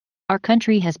Our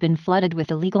country has been flooded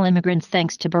with illegal immigrants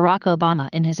thanks to Barack Obama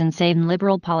and his insane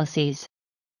liberal policies.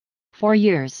 For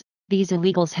years, these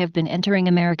illegals have been entering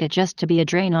America just to be a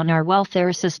drain on our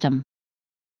welfare system.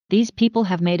 These people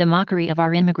have made a mockery of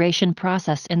our immigration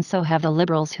process, and so have the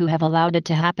liberals who have allowed it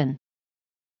to happen.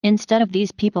 Instead of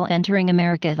these people entering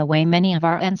America the way many of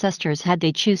our ancestors had,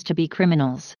 they choose to be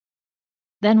criminals.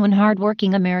 Then when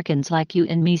hardworking Americans like you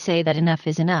and me say that enough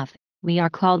is enough, we are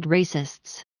called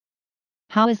racists.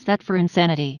 How is that for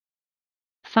insanity?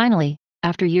 Finally,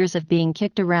 after years of being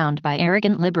kicked around by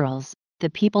arrogant liberals, the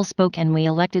people spoke and we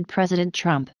elected President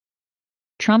Trump.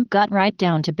 Trump got right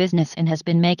down to business and has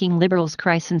been making liberals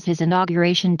cry since his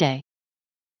inauguration day.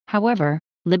 However,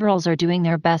 liberals are doing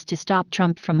their best to stop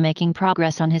Trump from making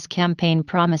progress on his campaign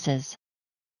promises.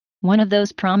 One of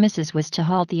those promises was to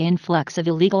halt the influx of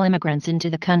illegal immigrants into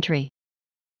the country.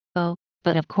 Oh,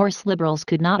 but of course liberals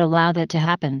could not allow that to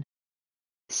happen.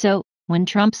 So, when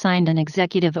Trump signed an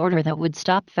executive order that would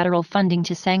stop federal funding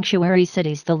to sanctuary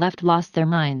cities, the left lost their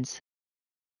minds.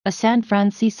 A San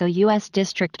Francisco U.S.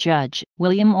 District Judge,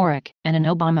 William Orrick, and an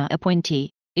Obama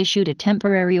appointee, issued a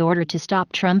temporary order to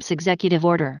stop Trump's executive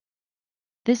order.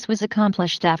 This was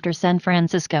accomplished after San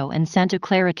Francisco and Santa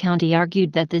Clara County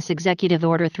argued that this executive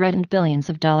order threatened billions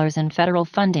of dollars in federal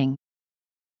funding.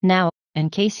 Now, in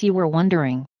case you were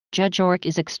wondering, Judge Orrick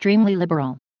is extremely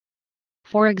liberal.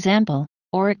 For example,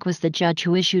 Orrick was the judge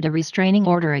who issued a restraining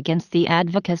order against the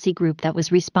advocacy group that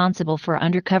was responsible for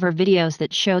undercover videos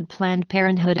that showed Planned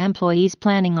Parenthood employees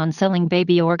planning on selling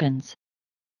baby organs.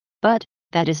 But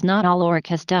that is not all Orrick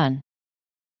has done.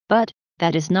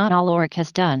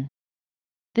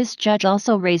 This judge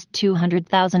also raised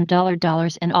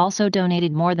 $200,000 and also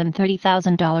donated more than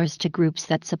 $30,000 to groups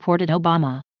that supported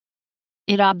Obama.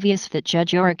 It's obvious that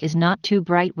Judge Orrick is not too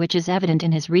bright, which is evident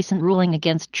in his recent ruling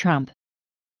against Trump.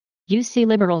 You see,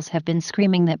 liberals have been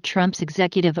screaming that Trump's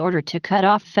executive order to cut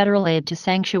off federal aid to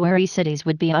sanctuary cities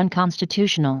would be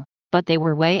unconstitutional, but they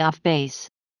were way off base.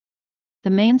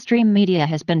 The mainstream media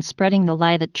has been spreading the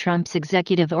lie that Trump's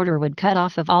executive order would cut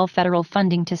off of all federal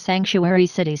funding to sanctuary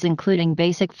cities, including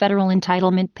basic federal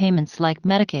entitlement payments like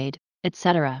Medicaid,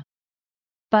 etc.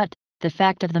 But the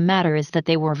fact of the matter is that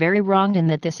they were very wrong and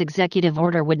that this executive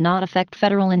order would not affect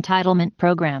federal entitlement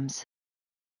programs.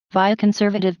 Via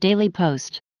Conservative Daily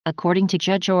Post, according to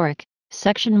Judge Orrick,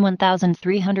 Section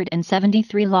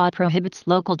 1373 law prohibits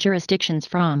local jurisdictions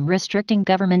from restricting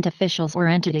government officials or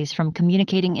entities from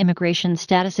communicating immigration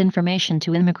status information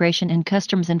to Immigration and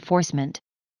Customs Enforcement.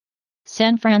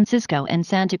 San Francisco and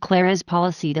Santa Clara's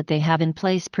policy that they have in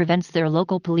place prevents their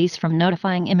local police from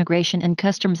notifying Immigration and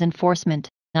Customs Enforcement,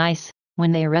 ICE,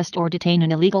 when they arrest or detain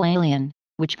an illegal alien,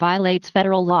 which violates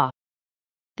federal law.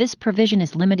 This provision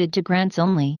is limited to grants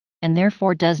only, and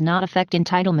therefore does not affect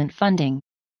entitlement funding.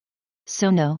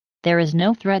 So no, there is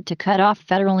no threat to cut off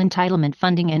federal entitlement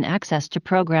funding and access to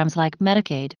programs like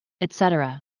Medicaid,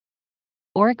 etc.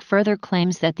 Orrick further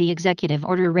claims that the executive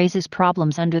order raises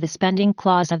problems under the spending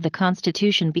clause of the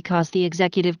Constitution because the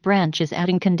executive branch is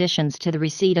adding conditions to the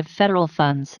receipt of federal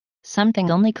funds, something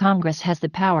only Congress has the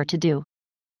power to do.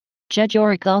 Judge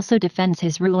Orrick also defends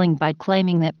his ruling by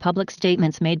claiming that public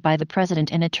statements made by the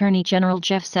President and Attorney General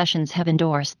Jeff Sessions have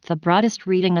endorsed the broadest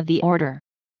reading of the order.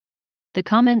 The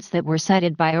comments that were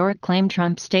cited by Orrick claim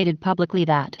Trump stated publicly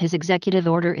that his executive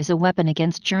order is a weapon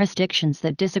against jurisdictions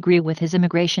that disagree with his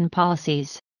immigration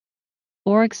policies.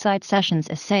 Orrick cites Sessions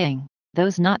as saying,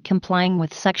 those not complying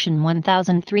with Section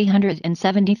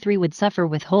 1373 would suffer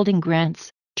withholding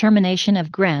grants, termination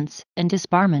of grants, and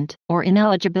disbarment, or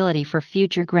ineligibility for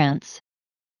future grants.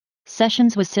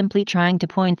 Sessions was simply trying to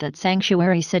point that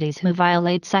sanctuary cities who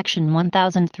violate Section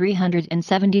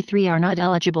 1373 are not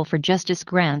eligible for justice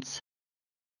grants.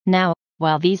 Now,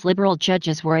 while these liberal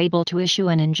judges were able to issue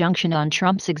an injunction on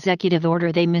Trump's executive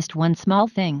order, they missed one small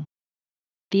thing.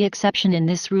 The exception in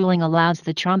this ruling allows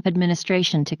the Trump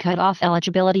administration to cut off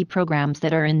eligibility programs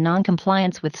that are in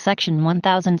non-compliance with Section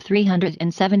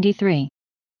 1373.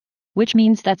 Which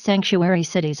means that sanctuary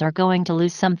cities are going to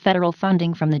lose some federal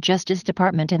funding from the Justice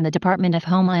Department and the Department of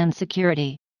Homeland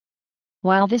Security.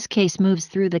 While this case moves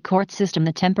through the court system,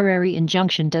 the temporary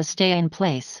injunction does stay in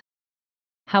place.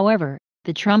 However,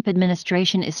 the Trump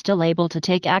administration is still able to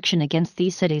take action against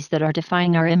these cities that are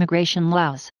defying our immigration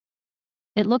laws.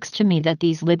 It looks to me that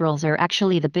these liberals are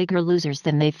actually the bigger losers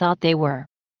than they thought they were.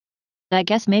 I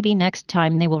guess maybe next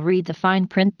time they will read the fine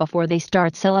print before they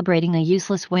start celebrating a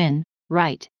useless win,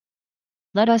 right?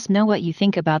 Let us know what you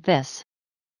think about this.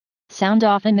 Sound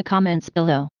off in the comments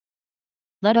below.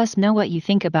 Let us know what you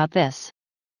think about this.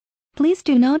 Please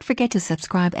do not forget to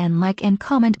subscribe and like and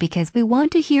comment because we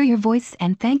want to hear your voice,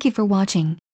 and thank you for watching.